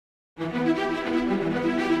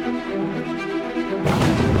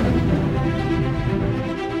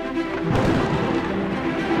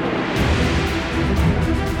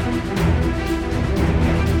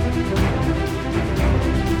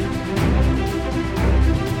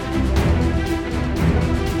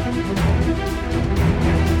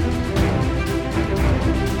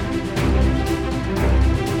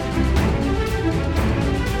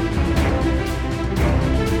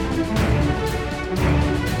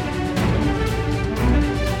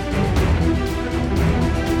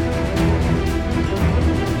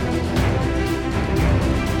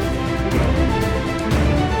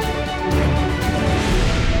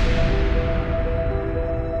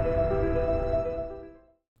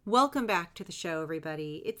Welcome back to the show,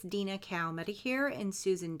 everybody. It's Dina Calmette here and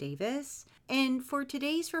Susan Davis. And for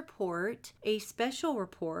today's report, a special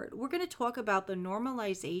report, we're going to talk about the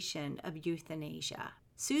normalization of euthanasia.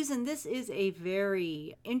 Susan, this is a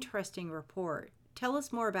very interesting report. Tell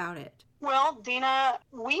us more about it. Well, Dina,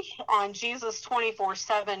 we on Jesus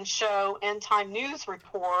 24/7 show End Time News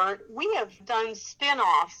Report, we have done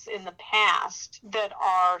spin-offs in the past that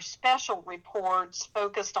are special reports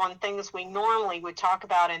focused on things we normally would talk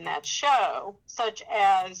about in that show, such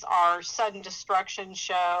as our sudden destruction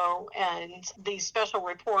show and the special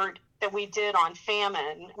report that we did on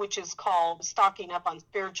famine, which is called Stocking Up on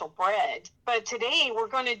Spiritual Bread. But today we're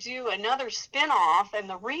going to do another spin-off, and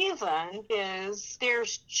the reason is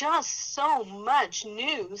there's just so much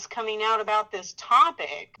news coming out about this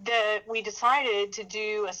topic that we decided to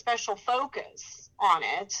do a special focus on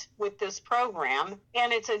it with this program.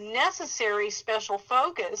 And it's a necessary special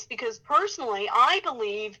focus because personally, I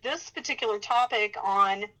believe this particular topic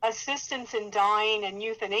on assistance in dying and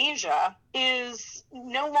euthanasia is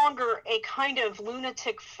no longer a kind of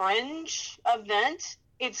lunatic fringe event.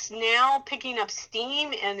 It's now picking up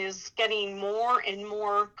steam and is getting more and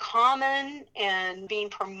more common and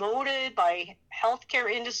being promoted by healthcare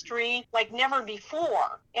industry like never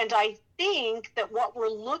before. And I think that what we're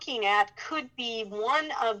looking at could be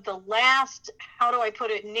one of the last, how do I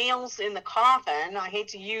put it, nails in the coffin, I hate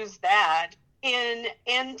to use that, in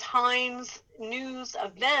end times news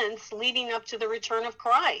events leading up to the return of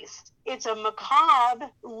Christ. It's a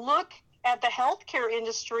macabre look at the healthcare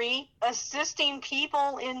industry assisting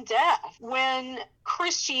people in death when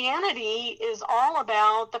Christianity is all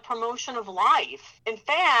about the promotion of life. In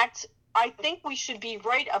fact, I think we should be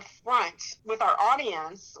right up front with our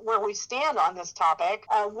audience where we stand on this topic.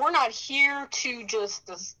 We're not here to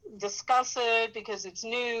just discuss it because it's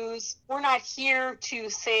news. We're not here to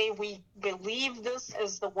say we believe this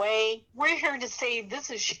as the way. We're here to say this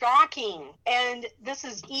is shocking and this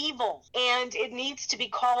is evil and it needs to be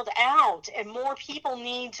called out and more people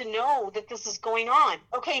need to know that this is going on.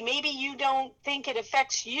 Okay, maybe you don't think it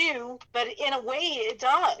affects you, but in a way it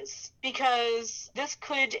does, because this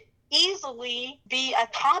could easily be a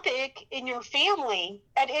topic in your family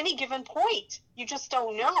at any given point. You just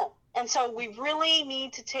don't know. And so we really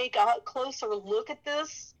need to take a closer look at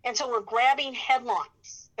this. And so we're grabbing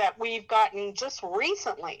headlines that we've gotten just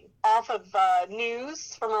recently off of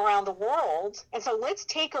news from around the world. And so let's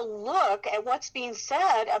take a look at what's being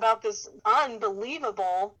said about this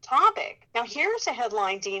unbelievable topic. Now, here's a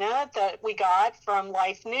headline, Dina, that we got from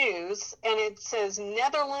Life News, and it says,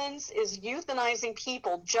 Netherlands is euthanizing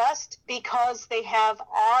people just because they have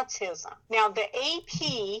autism. Now, the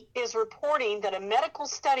AP is reporting that a medical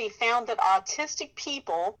study found that autistic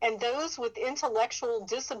people and those with intellectual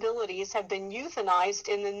disabilities have been euthanized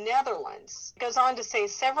in the Netherlands. It goes on to say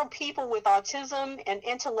several people with autism and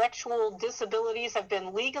intellectual disabilities have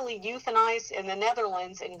been legally euthanized in the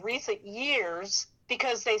Netherlands in recent years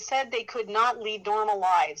because they said they could not lead normal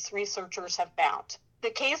lives, researchers have found. The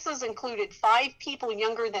cases included 5 people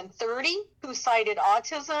younger than 30 who cited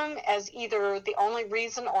autism as either the only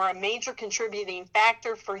reason or a major contributing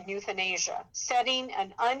factor for euthanasia, setting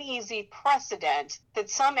an uneasy precedent that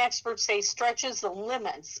some experts say stretches the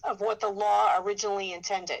limits of what the law originally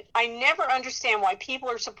intended. I never understand why people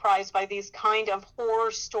are surprised by these kind of horror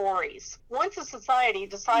stories. Once a society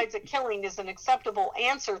decides that killing is an acceptable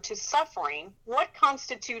answer to suffering, what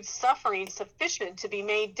constitutes suffering sufficient to be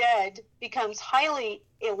made dead becomes highly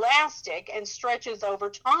elastic and stretches over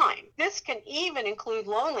time. This can even include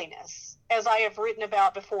loneliness. As I have written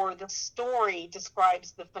about before, the story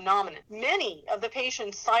describes the phenomenon. Many of the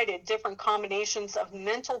patients cited different combinations of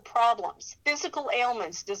mental problems, physical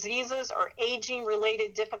ailments, diseases, or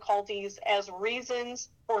aging-related difficulties as reasons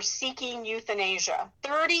for seeking euthanasia.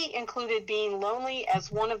 30 included being lonely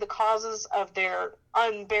as one of the causes of their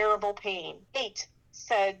unbearable pain. 8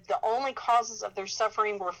 said the only causes of their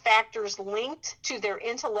suffering were factors linked to their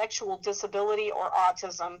intellectual disability or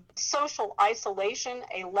autism, social isolation,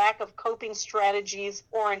 a lack of coping strategies,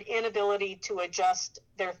 or an inability to adjust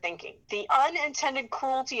their thinking. The unintended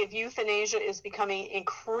cruelty of euthanasia is becoming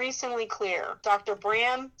increasingly clear. Dr.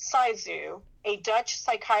 Bram Sizu, a Dutch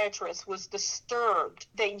psychiatrist, was disturbed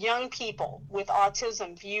that young people with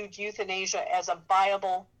autism viewed euthanasia as a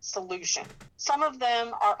viable solution. Some of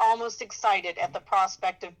them are almost excited at the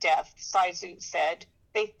prospect of death, Sizu said.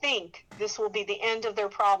 They think this will be the end of their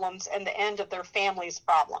problems and the end of their family's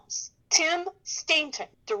problems. Tim Stainton,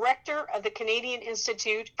 director of the Canadian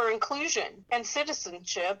Institute for Inclusion and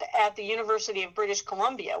Citizenship at the University of British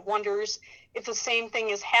Columbia, wonders if the same thing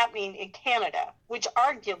is happening in Canada, which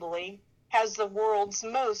arguably has the world's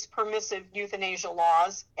most permissive euthanasia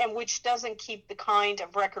laws and which doesn't keep the kind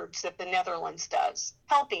of records that the Netherlands does.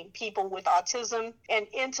 Helping people with autism and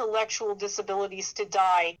intellectual disabilities to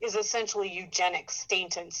die is essentially eugenics,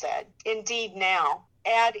 Stainton said. Indeed, now,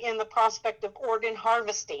 add in the prospect of organ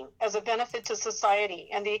harvesting as a benefit to society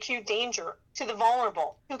and the acute danger to the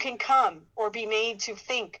vulnerable who can come or be made to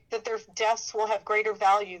think that their deaths will have greater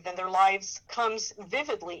value than their lives comes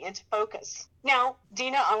vividly into focus. Now,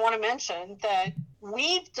 Dina, I want to mention that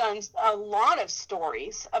we've done a lot of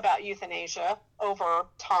stories about euthanasia over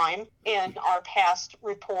time in our past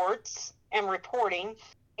reports and reporting.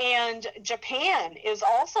 And Japan is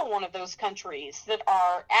also one of those countries that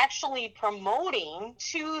are actually promoting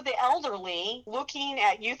to the elderly looking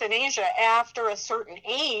at euthanasia after a certain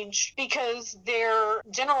age because their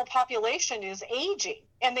general population is aging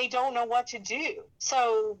and they don't know what to do.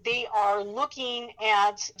 So they are looking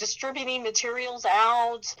at distributing materials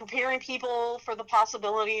out, preparing people for the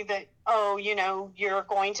possibility that, you're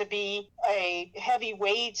going to be a heavy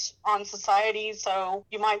weight on society, so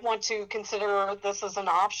you might want to consider this as an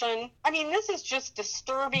option. I mean, this is just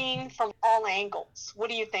disturbing from all angles. What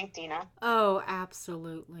do you think, Dina? Oh,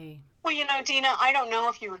 absolutely. Well, Dina, I don't know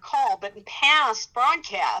if you recall, but in past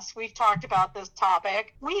broadcasts, we've talked about this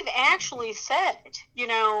topic. We've actually said,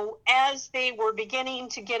 as they were beginning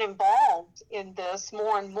to get involved in this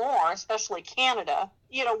more and more, especially Canada,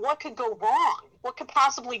 what could go wrong? What could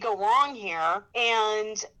possibly go wrong here?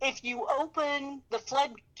 And if you open the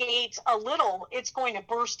floodgates a little, it's going to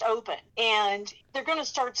burst open. And they're going to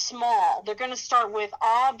start small. They're going to start with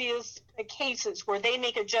obvious cases where they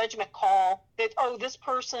make a judgment call that, this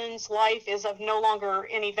person's life is of no longer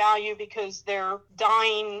any value because they're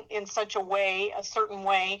dying in such a certain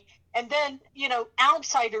way. And then,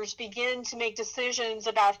 outsiders begin to make decisions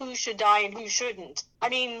about who should die and who shouldn't. I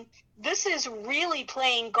mean, this is really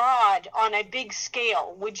playing God on a big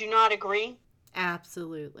scale. Would you not agree?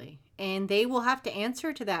 Absolutely. And they will have to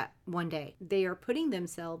answer to that one day. They are putting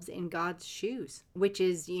themselves in God's shoes, which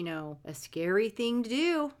is, a scary thing to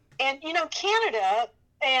do. And, Canada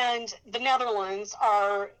and the Netherlands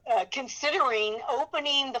are considering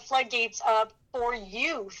opening the floodgates up for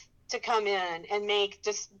youth to come in and make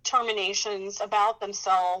determinations about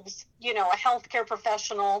themselves, a healthcare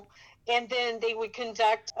professional. And then they would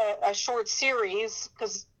conduct a short series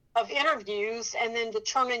of interviews and then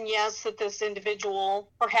determine, yes, that this individual,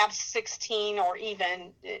 perhaps 16 or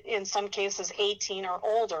even in some cases 18 or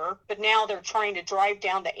older, but now they're trying to drive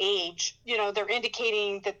down the age. They're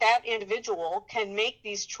indicating that individual can make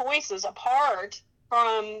these choices apart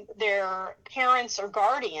from their parents or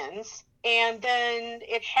guardians. And then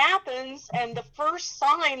it happens, and the first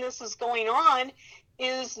sign this is going on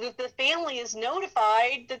is that the family is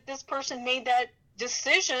notified that this person made that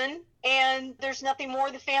decision, and there's nothing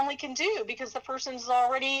more the family can do because the person's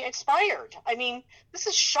already expired. I mean, this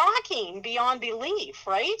is shocking beyond belief,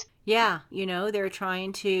 right? Yeah, they're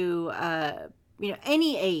trying to,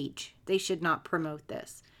 any age, they should not promote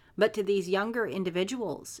this. But to these younger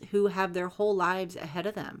individuals who have their whole lives ahead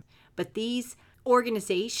of them. But these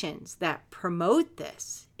organizations that promote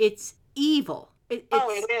this, it's evil. It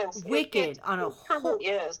is wicked on a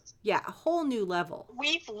whole new level.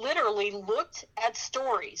 We've literally looked at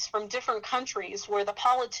stories from different countries where the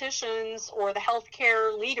politicians or the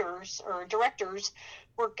healthcare leaders or directors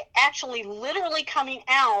were actually literally coming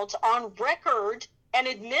out on record and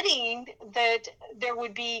admitting that there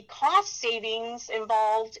would be cost savings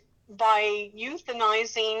involved by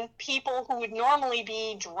euthanizing people who would normally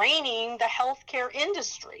be draining the healthcare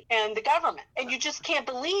industry and the government. And you just can't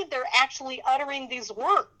believe they're actually uttering these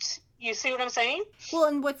words. You see what I'm saying? Well,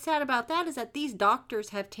 and what's sad about that is that these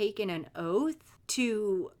doctors have taken an oath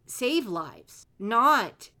to save lives,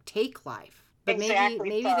 not take life. But exactly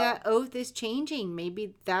maybe that oath is changing.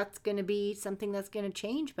 Maybe that's going to be something that's going to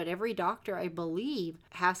change. But every doctor, I believe,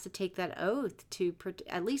 has to take that oath to,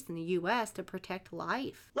 at least in the U.S., to protect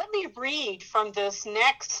life. Let me read from this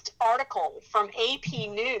next article from AP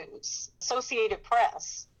News, Associated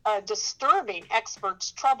Press. Disturbing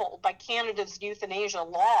experts troubled by Canada's euthanasia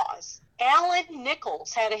laws. Alan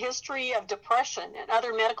Nichols had a history of depression and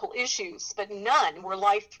other medical issues, but none were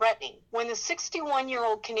life-threatening. When the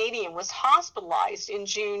 61-year-old Canadian was hospitalized in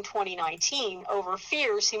June 2019 over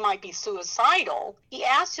fears he might be suicidal, he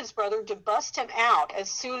asked his brother to bust him out as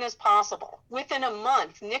soon as possible. Within a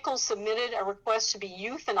month, Nichols submitted a request to be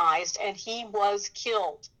euthanized, and he was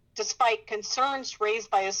killed, despite concerns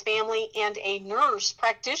raised by his family and a nurse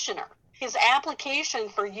practitioner. His application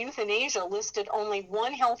for euthanasia listed only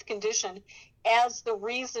one health condition as the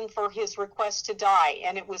reason for his request to die,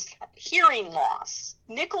 and it was hearing loss.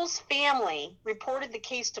 Nichols' family reported the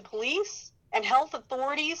case to police and health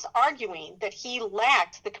authorities, arguing that he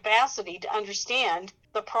lacked the capacity to understand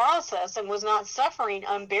the process and was not suffering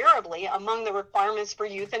unbearably among the requirements for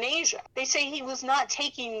euthanasia. They say he was not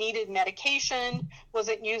taking needed medication,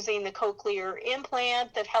 wasn't using the cochlear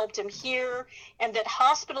implant that helped him hear, and that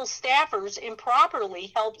hospital staffers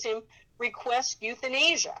improperly helped him request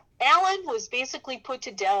euthanasia. Alan was basically put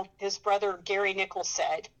to death, his brother Gary Nichols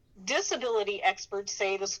said. Disability experts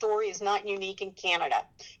say the story is not unique in Canada,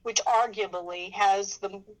 which arguably has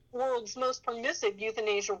the world's most permissive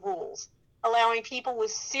euthanasia rules, allowing people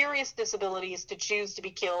with serious disabilities to choose to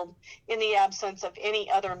be killed in the absence of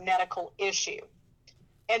any other medical issue.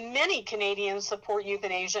 And many Canadians support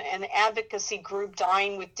euthanasia, and the advocacy group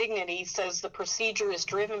Dying with Dignity says the procedure is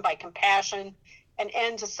driven by compassion, an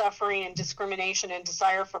end to suffering and discrimination, and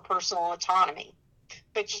desire for personal autonomy.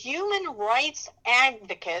 But human rights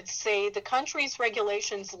advocates say the country's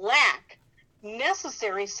regulations lack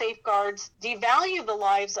necessary safeguards, devalue the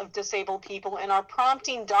lives of disabled people, and are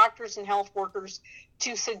prompting doctors and health workers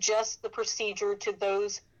to suggest the procedure to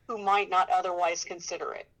those who might not otherwise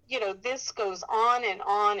consider it. This goes on and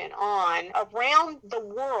on and on. Around the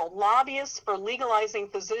world, lobbyists for legalizing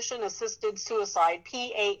physician-assisted suicide,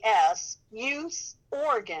 PAS, use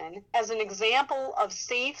Oregon as an example of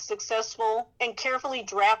safe, successful, and carefully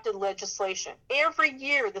drafted legislation. Every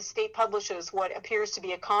year, the state publishes what appears to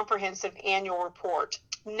be a comprehensive annual report.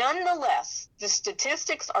 Nonetheless, the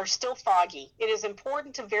statistics are still foggy. It is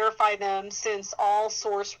important to verify them since all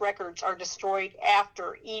source records are destroyed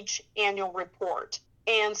after each annual report.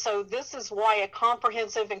 And so this is why a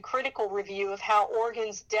comprehensive and critical review of how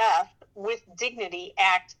Oregon's Death with Dignity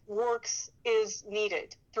Act works is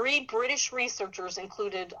needed. 3 British researchers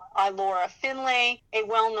included Ilora Finlay, a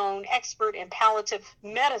well-known expert in palliative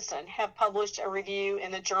medicine, have published a review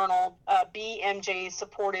in the journal BMJ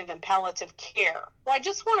Supportive and Palliative Care. Well, I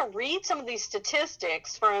just want to read some of these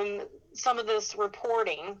statistics from some of this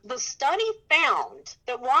reporting. The study found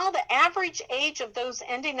that while the average age of those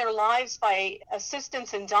ending their lives by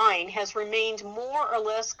assistance in dying has remained more or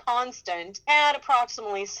less constant at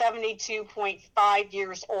approximately 72.5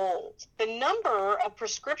 years old, the number of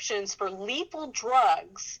prescriptions for lethal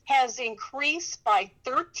drugs has increased by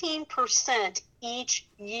 13% each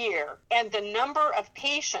year, and the number of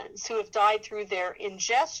patients who have died through their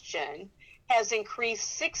ingestion has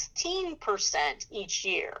increased 16% each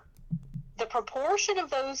year. The proportion of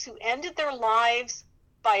those who ended their lives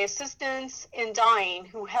by assistance in dying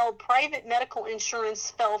who held private medical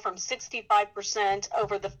insurance fell from 65%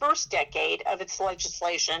 over the first decade of its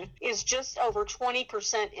legislation is just over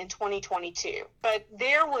 20% in 2022. But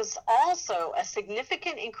there was also a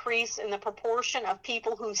significant increase in the proportion of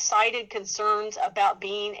people who cited concerns about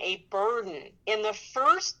being a burden. In the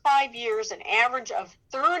first 5 years, an average of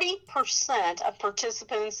 30% of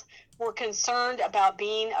participants were concerned about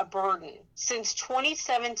being a burden. Since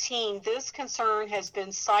 2017, this concern has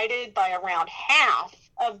been cited by around half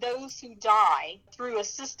of those who die through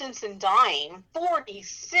assistance in dying,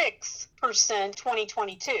 46%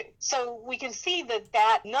 2022. So we can see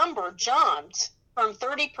that number jumped from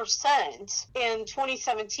 30% in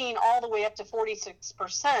 2017 all the way up to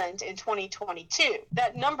 46% in 2022.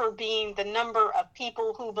 That number being the number of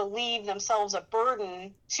people who believe themselves a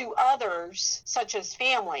burden to others, such as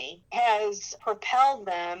family, has propelled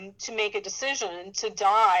them to make a decision to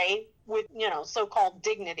die with, so-called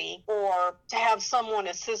dignity, or to have someone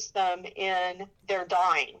assist them in their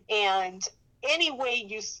dying. And any way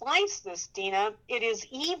you slice this, Dina, it is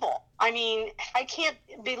evil. I mean, I can't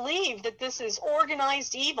believe that this is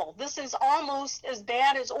organized evil. This is almost as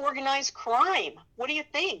bad as organized crime. What do you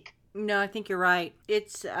think? No, I think you're right.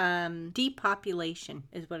 It's depopulation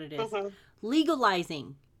is what it is. Mm-hmm.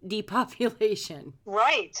 Legalizing depopulation.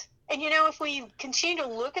 Right. And if we continue to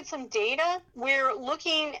look at some data, we're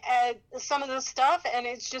looking at some of this stuff, and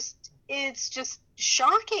it's just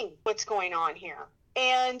shocking what's going on here.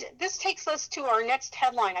 And this takes us to our next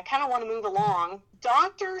headline. I kind of want to move along.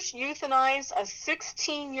 Doctors euthanize a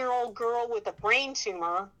 16-year-old girl with a brain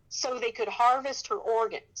tumor so they could harvest her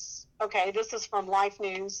organs. Okay, this is from Life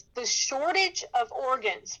News. The shortage of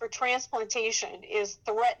organs for transplantation is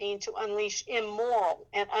threatening to unleash immoral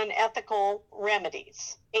and unethical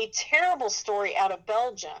remedies. A terrible story out of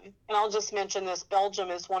Belgium, and I'll just mention this. Belgium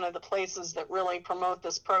is one of the places that really promote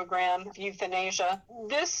this program of euthanasia.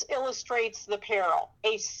 This illustrates the peril.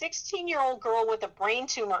 A 16-year-old girl with a brain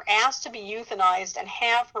tumor asked to be euthanized and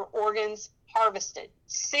have her organs harvested.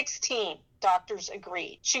 16. doctors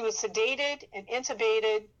agreed. She was sedated and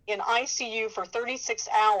intubated in ICU for 36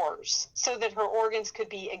 hours so that her organs could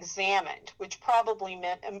be examined, which probably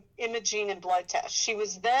meant imaging and blood tests. She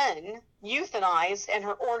was then euthanized and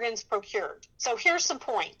her organs procured. So here's some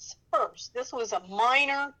points. First, this was a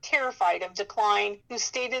minor terrified of decline who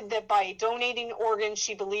stated that by donating organs,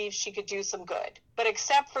 she believed she could do some good. But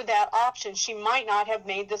except for that option, she might not have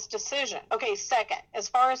made this decision. Okay, second, as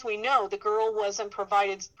far as we know, the girl wasn't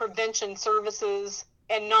provided prevention services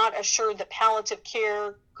and not assured that palliative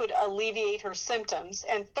care could alleviate her symptoms.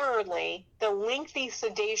 And thirdly, the lengthy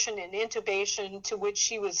sedation and intubation to which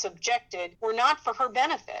she was subjected were not for her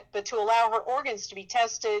benefit, but to allow her organs to be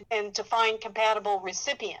tested and to find compatible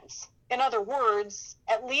recipients. In other words,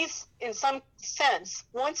 at least in some sense,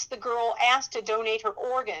 once the girl asked to donate her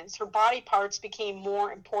organs, her body parts became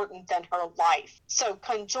more important than her life. So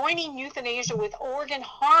conjoining euthanasia with organ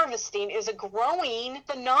harvesting is a growing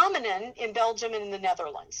phenomenon in Belgium and in the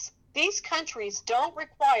Netherlands. These countries don't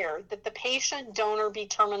require that the patient donor be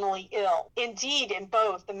terminally ill. Indeed, in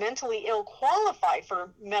both, the mentally ill qualify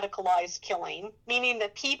for medicalized killing, meaning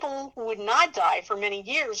that people who would not die for many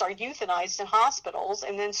years are euthanized in hospitals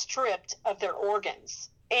and then stripped of their organs.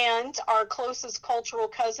 And our closest cultural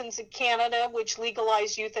cousins in Canada, which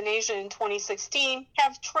legalized euthanasia in 2016,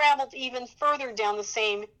 have traveled even further down the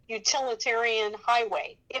same utilitarian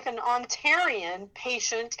highway. If an Ontarian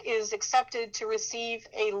patient is accepted to receive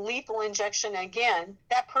a lethal injection again,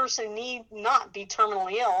 that person need not be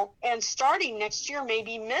terminally ill, and starting next year may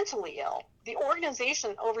be mentally ill. The organization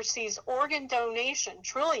that oversees organ donation,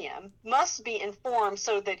 Trillium, must be informed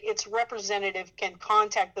so that its representative can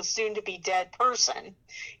contact the soon-to-be dead person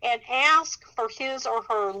and ask for his or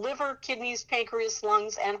her liver, kidneys, pancreas,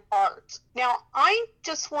 lungs, and heart. Now, I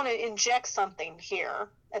just want to inject something here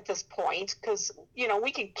at this point, because,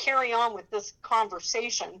 we can carry on with this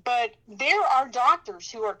conversation, but there are doctors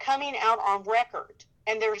who are coming out on record,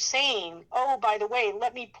 and they're saying, oh, by the way,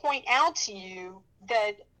 let me point out to you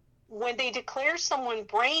that when they declare someone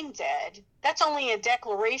brain dead, that's only a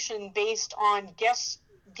declaration based on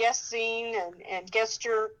guessing and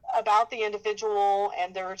gesture about the individual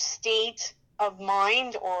and their state of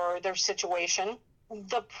mind or their situation.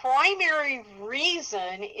 The primary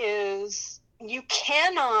reason is you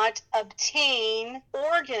cannot obtain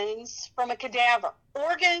organs from a cadaver.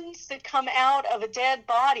 Organs that come out of a dead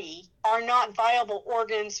body are not viable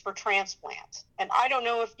organs for transplant. And I don't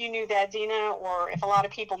know if you knew that, Dina, or if a lot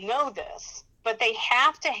of people know this, but they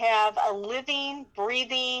have to have a living,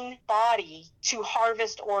 breathing body to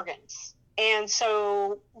harvest organs. And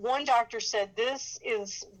so one doctor said this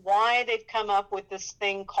is why they've come up with this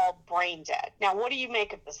thing called brain dead. Now, what do you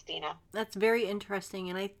make of this, Dina? That's very interesting.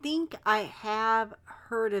 And I think I have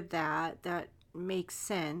heard of that. That makes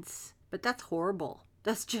sense. But that's horrible.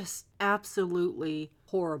 That's just absolutely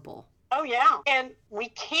horrible. Oh, yeah. And we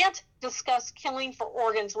can't discuss killing for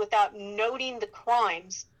organs without noting the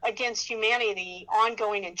crimes against humanity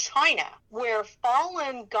ongoing in China, where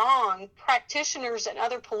Falun Gong practitioners and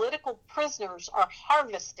other political prisoners are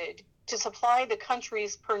harvested to supply the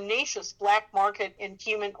country's pernicious black market in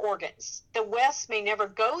human organs. The West may never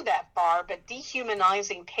go that far, but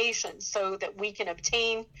dehumanizing patients so that we can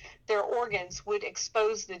obtain their organs would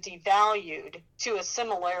expose the devalued to a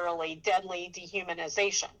similarly deadly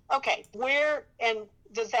dehumanization. Okay, where and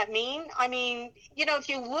does that mean? I mean, if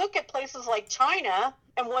you look at places like China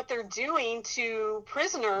and what they're doing to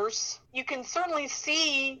prisoners, you can certainly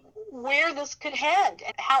see where this could head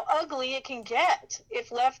and how ugly it can get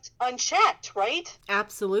if left unchecked, right?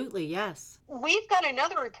 Absolutely, yes. We've got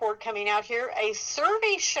another report coming out here. A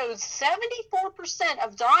survey shows 74%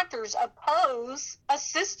 of doctors oppose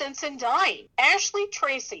assistance in dying. Ashley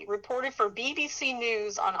Tracy reported for BBC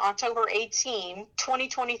News on October 18,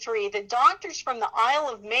 2023, that doctors from the Isle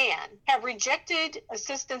of Man have rejected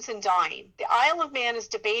assistance in dying. The Isle of Man is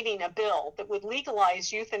debating a bill that would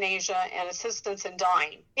legalize euthanasia and assistance in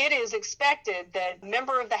dying. It is expected that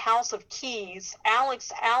member of the House of Keys,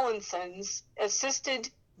 Alex Allenson's assisted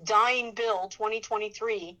Dying Bill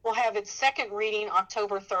 2023 will have its second reading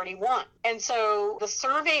October 31. And so the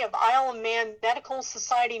survey of Isle of Man Medical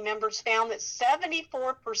Society members found that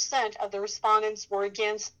 74% of the respondents were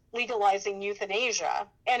against legalizing euthanasia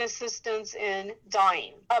and assistance in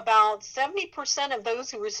dying. About 70% of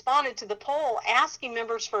those who responded to the poll asking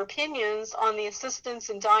members for opinions on the assistance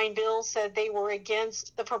in dying bill said they were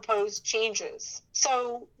against the proposed changes.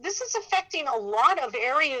 So this is affecting a lot of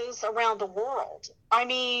areas around the world. I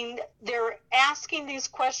mean, they're asking these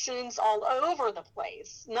questions all over the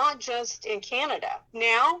place, not just in Canada.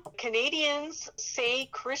 Now, Canadians say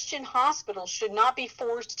Christian hospitals should not be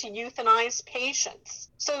forced to euthanize patients.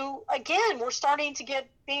 So so again, we're starting to get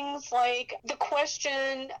things like the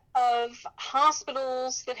question of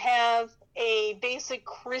hospitals that have a basic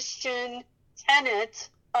Christian tenet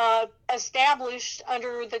established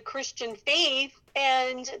under the Christian faith,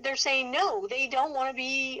 and they're saying no, they don't want to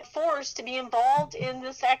be forced to be involved in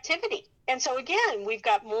this activity. And so again, we've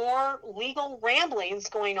got more legal ramblings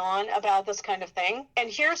going on about this kind of thing. And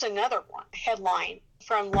here's another one, headline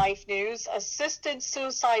from Life News: assisted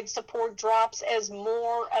suicide support drops as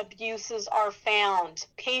more abuses are found.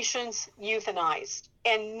 Patients euthanized.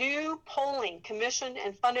 And new polling commissioned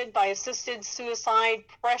and funded by assisted suicide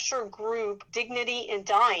pressure group Dignity in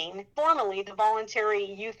Dying, formerly the Voluntary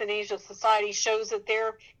Euthanasia Society, shows that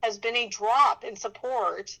there has been a drop in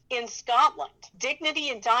support in Scotland. Dignity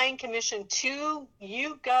in Dying commissioned 2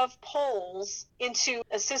 YouGov polls into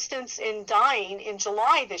assistance in dying in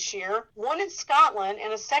July this year, one in Scotland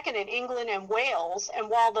and a second in England and Wales. And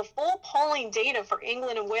while the full polling data for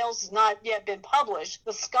England and Wales has not yet been published,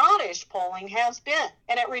 the Scottish polling has been.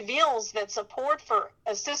 And it reveals that support for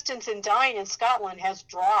assistance in dying in Scotland has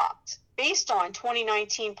dropped. Based on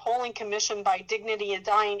 2019 polling commissioned by Dignity in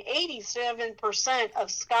Dying, 87% of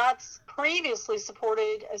Scots previously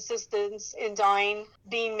supported assistance in dying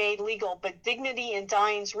being made legal, but Dignity in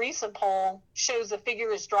Dying's recent poll shows the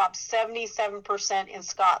figure has dropped 77% in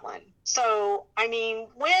Scotland. So, I mean,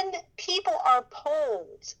 when people are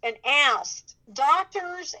polled and asked,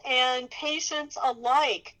 doctors and patients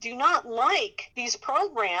alike do not like these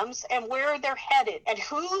programs and where they're headed and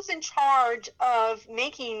who's in charge of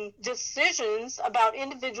making decisions about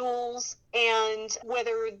individuals and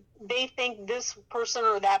whether they think this person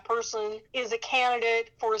or that person is a candidate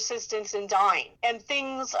for assistance in dying, and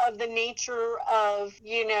things of the nature of,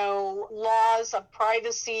 laws of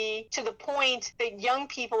privacy, to the point that young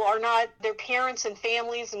people are not, their parents and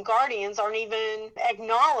families and guardians aren't even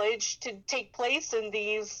acknowledged to take place in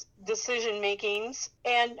these decision makings,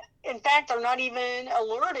 and in fact are not even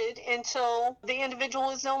alerted until the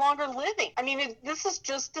individual is no longer living. I mean, this is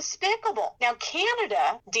just despicable. Now,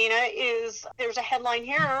 Canada, Dina, there's a headline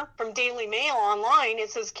here from Daily Mail online.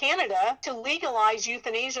 It says Canada to legalize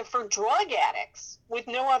euthanasia for drug addicts with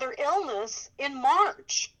no other illness in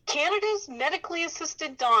March. Canada's medically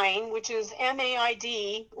assisted dying, which is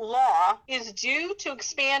MAID law, is due to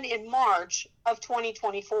expand in March of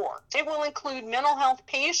 2024. It will include mental health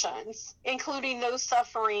patients, including those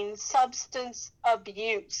suffering substance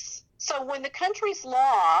abuse. So when the country's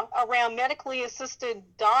law around medically assisted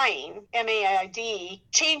dying, MAID,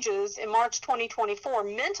 changes in March 2024,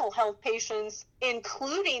 mental health patients,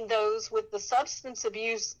 including those with the substance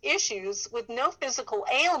abuse issues with no physical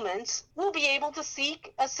ailments, will be able to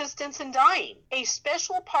seek assistance in dying. A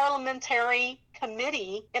special parliamentary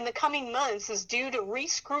committee in the coming months is due to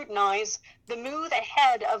re-scrutinize the move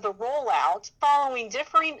ahead of the rollout following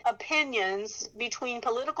differing opinions between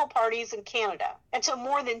political parties in Canada. And so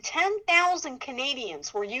more than 10,000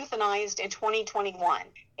 Canadians were euthanized in 2021,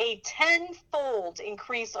 a tenfold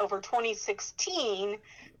increase over 2016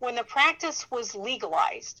 when the practice was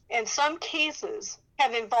legalized. And some cases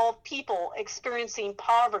have involved people experiencing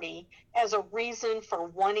poverty as a reason for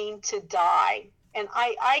wanting to die. And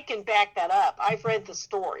I can back that up. I've read the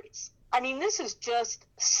stories. I mean, this is just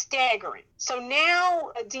staggering. So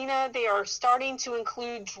now, Dina, they are starting to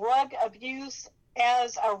include drug abuse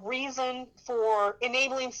as a reason for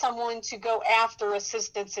enabling someone to go after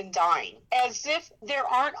assistance in dying, as if there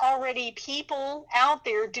aren't already people out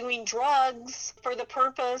there doing drugs for the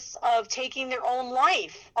purpose of taking their own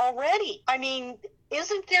life already. I mean,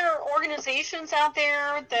 isn't there organizations out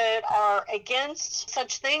there that are against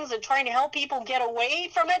such things and trying to help people get away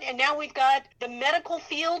from it? And now we've got the medical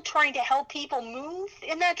field trying to help people move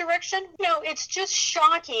in that direction. It's just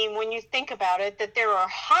shocking when you think about it that there are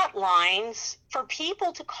hotlines for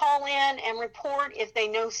people to call in and report if they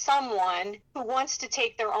know someone who wants to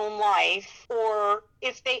take their own life, or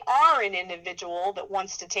if they are an individual that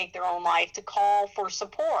wants to take their own life, to call for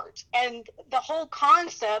support. And the whole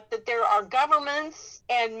concept that there are governments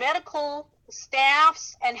and medical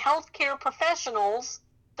staffs and healthcare professionals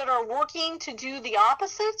that are working to do the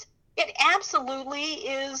opposite, it absolutely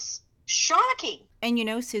is shocking.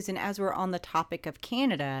 And Susan, as we're on the topic of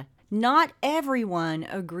Canada, not everyone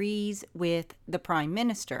agrees with the Prime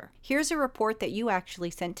Minister. Here's a report that you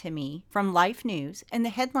actually sent to me from Life News, and the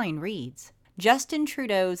headline reads, Justin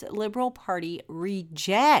Trudeau's Liberal Party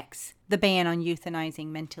rejects the ban on euthanizing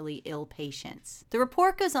mentally ill patients. The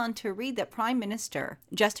report goes on to read that Prime Minister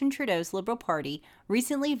Justin Trudeau's Liberal Party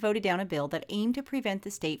recently voted down a bill that aimed to prevent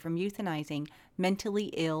the state from euthanizing mentally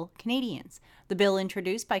ill Canadians. The bill,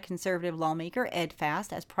 introduced by Conservative lawmaker Ed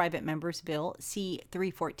Fast as Private Member's Bill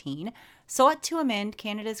C-314, sought to amend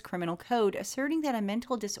Canada's criminal code, asserting that a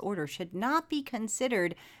mental disorder should not be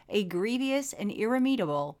considered a grievous and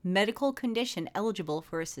irremediable medical condition eligible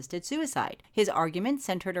for assisted suicide. His argument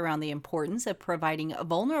centered around the importance of providing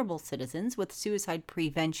vulnerable citizens with suicide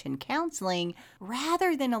prevention counseling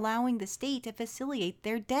rather than allowing the state to facilitate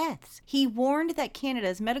their deaths. He warned that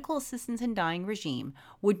Canada's medical assistance in dying regime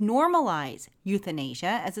would normalize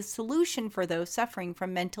euthanasia as a solution for those suffering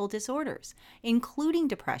from mental disorders, including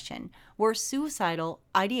depression, where suicidal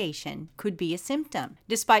ideation could be a symptom.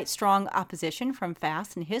 Despite strong opposition from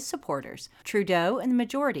Fast and his supporters, Trudeau and the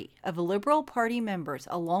majority of Liberal Party members,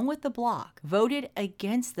 along with the Bloc, voted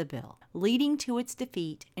against the bill, leading to its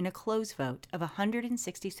defeat in a close vote of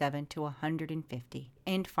 167 to 150.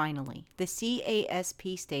 And finally, the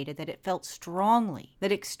CASP stated that it felt strongly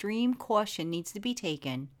that extreme caution needs to be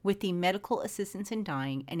taken with the medical assistance in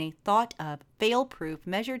dying, and a thought of fail-proof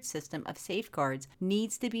measured system of safeguards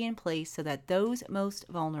needs to be in place so that those most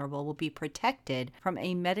vulnerable will be protected from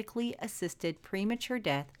a medically assisted premature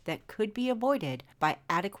death that could be avoided by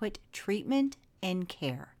adequate treatment and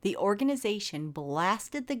care. The organization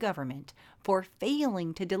blasted the government for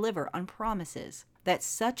failing to deliver on promises that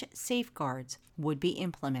such safeguards would be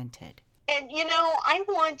implemented. And, I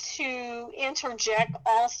want to interject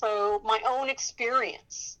also my own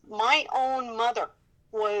experience. My own mother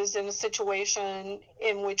was in a situation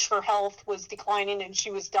in which her health was declining and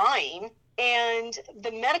she was dying. And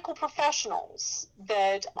the medical professionals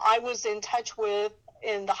that I was in touch with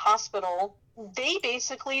in the hospital, they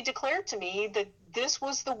basically declared to me that this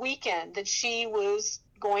was the weekend that she was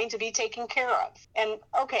going to be taken care of. And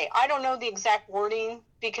okay, I don't know the exact wording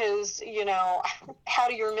because, how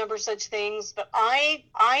do you remember such things? But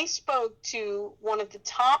I spoke to one of the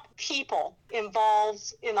top people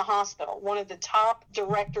involved in the hospital, one of the top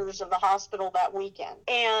directors of the hospital that weekend.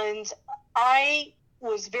 And I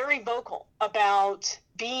was very vocal about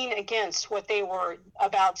being against what they were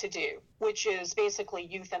about to do, which is basically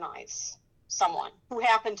euthanize someone who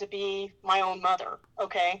happened to be my own mother,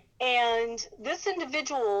 okay? And this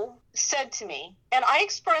individual said to me, and I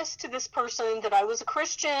expressed to this person that I was a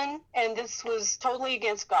Christian and this was totally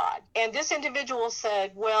against God. And this individual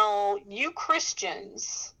said, well, you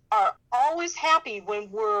Christians are always happy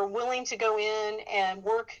when we're willing to go in and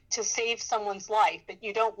work to save someone's life, but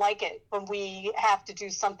you don't like it when we have to do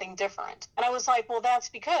something different. And I was like, well, that's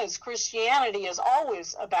because Christianity is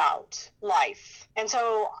always about life. And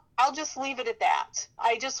so I'll just leave it at that.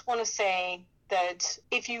 I just want to say that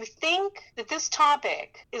if you think that this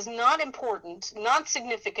topic is not important, not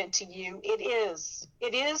significant to you, it is.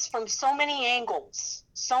 It is from so many angles,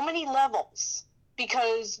 so many levels,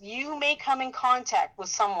 because you may come in contact with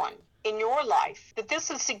someone in your life that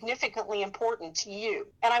this is significantly important to you.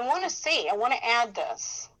 And I want to add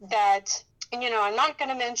this, that, I'm not going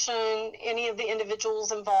to mention any of the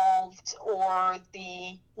individuals involved or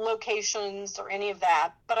the locations or any of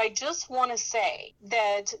that, but I just want to say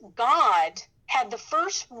that God had the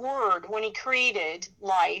first word when he created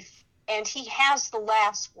life, and he has the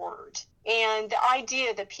last word. And the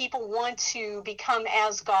idea that people want to become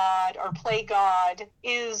as God or play God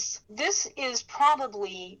is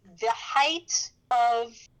probably the height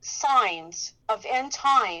of signs of end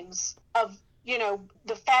times, of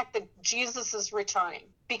the fact that Jesus is returning,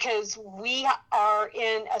 because we are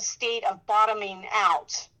in a state of bottoming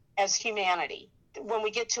out as humanity. When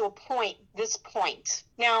we get to this point.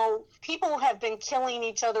 Now, people have been killing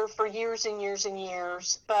each other for years and years and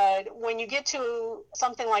years, but when you get to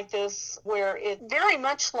something like this, where it's very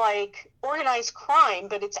much like organized crime,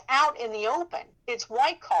 but it's out in the open, it's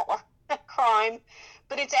white collar crime,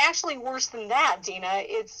 but it's actually worse than that, Dina.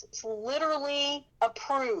 It's literally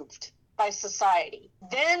approved by society.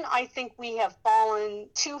 Then I think we have fallen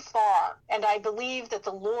too far, and I believe that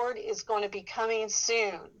the Lord is going to be coming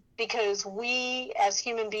soon, because we as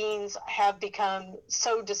human beings have become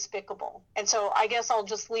so despicable. And so I guess I'll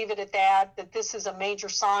just leave it at that this is a major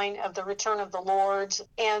sign of the return of the Lord.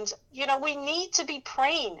 And, we need to be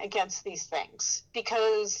praying against these things,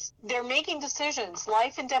 because they're making decisions,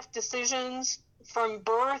 life and death decisions, from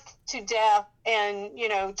birth to death, and,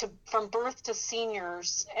 from birth to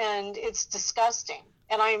seniors. And it's disgusting.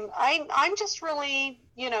 And I'm just really,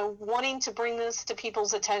 wanting to bring this to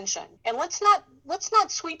people's attention. And let's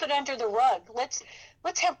not sweep it under the rug.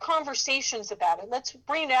 Let's have conversations about it. Let's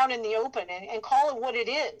bring it out in the open and call it what it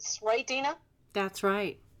is. Right, Dina? That's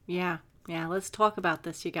right. Yeah. Yeah. Let's talk about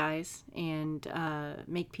this, you guys, and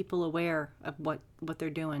make people aware of what they're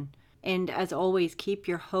doing. And as always, keep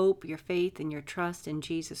your hope, your faith, and your trust in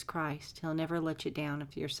Jesus Christ. He'll never let you down.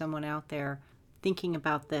 If you're someone out there thinking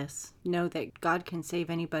about this, know that God can save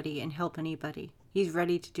anybody and help anybody. He's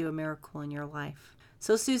ready to do a miracle in your life.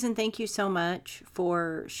 So, Susan, thank you so much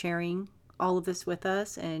for sharing all of this with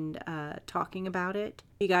us and talking about it.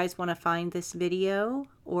 If you guys want to find this video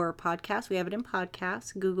or podcast, we have it in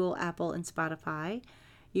podcasts, Google, Apple, and Spotify.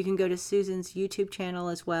 You can go to Susan's YouTube channel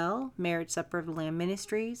as well, Marriage Supper of the Lamb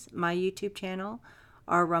Ministries, my YouTube channel,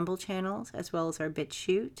 our Rumble channels, as well as our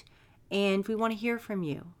BitChute. And we want to hear from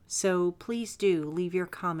you. So please do leave your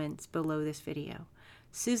comments below this video.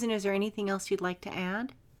 Susan, is there anything else you'd like to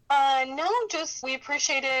add? No, just we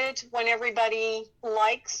appreciate it when everybody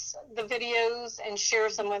likes the videos and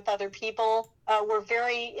shares them with other people. We're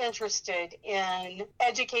very interested in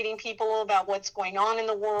educating people about what's going on in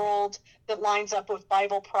the world that lines up with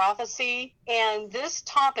Bible prophecy. And this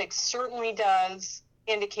topic certainly does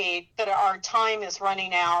indicate that our time is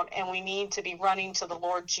running out and we need to be running to the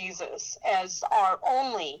Lord Jesus as our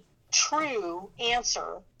only true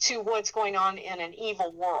answer to what's going on in an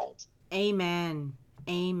evil world. Amen.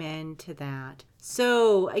 Amen to that.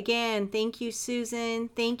 So, again, thank you, Susan.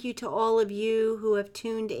 Thank you to all of you who have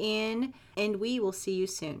tuned in, and we will see you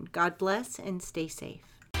soon. God bless and stay safe.